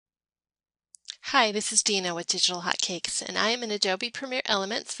Hi, this is Dina with Digital Hotcakes, and I am in Adobe Premiere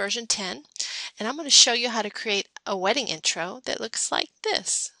Elements version 10, and I'm going to show you how to create a wedding intro that looks like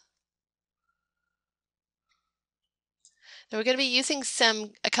this. Now we're going to be using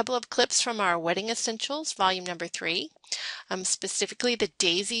a couple of clips from our Wedding Essentials, volume number 3, specifically the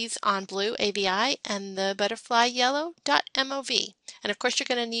Daisies on Blue AVI and the Butterfly Yellow .mov. And of course you're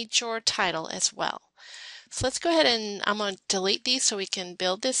going to need your title as well. So let's go ahead and I'm going to delete these so we can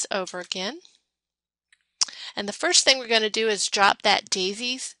build this over again. And the first thing we're going to do is drop that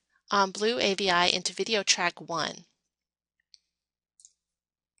Daisies on Blue AVI into video track 1.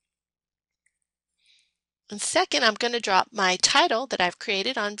 And second, I'm going to drop my title that I've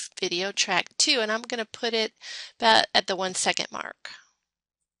created on video track 2, and I'm going to put it about at the 1 second mark.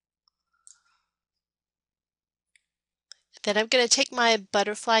 Then I'm going to take my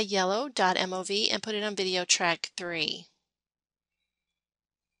butterfly yellow .mov and put it on video track 3.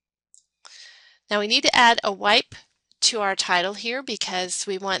 Now we need to add a wipe to our title here because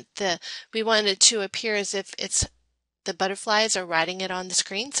we want it to appear as if the butterflies are riding it on the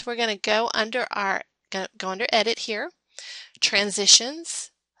screen. So we're going to go under Edit here,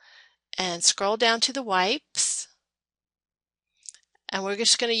 Transitions, and scroll down to the wipes. And we're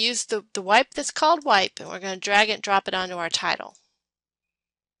just going to use the wipe that's called wipe, and we're going to drag it and drop it onto our title.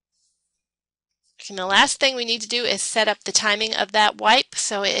 And the last thing we need to do is set up the timing of that wipe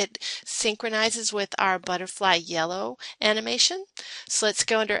so it synchronizes with our butterfly yellow animation. So let's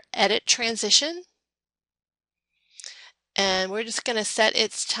go under Edit Transition, and we're just going to set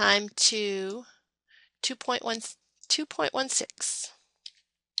its time to 2.16.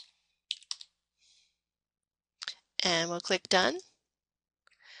 And we'll click Done.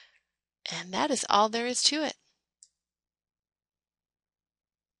 And that is all there is to it.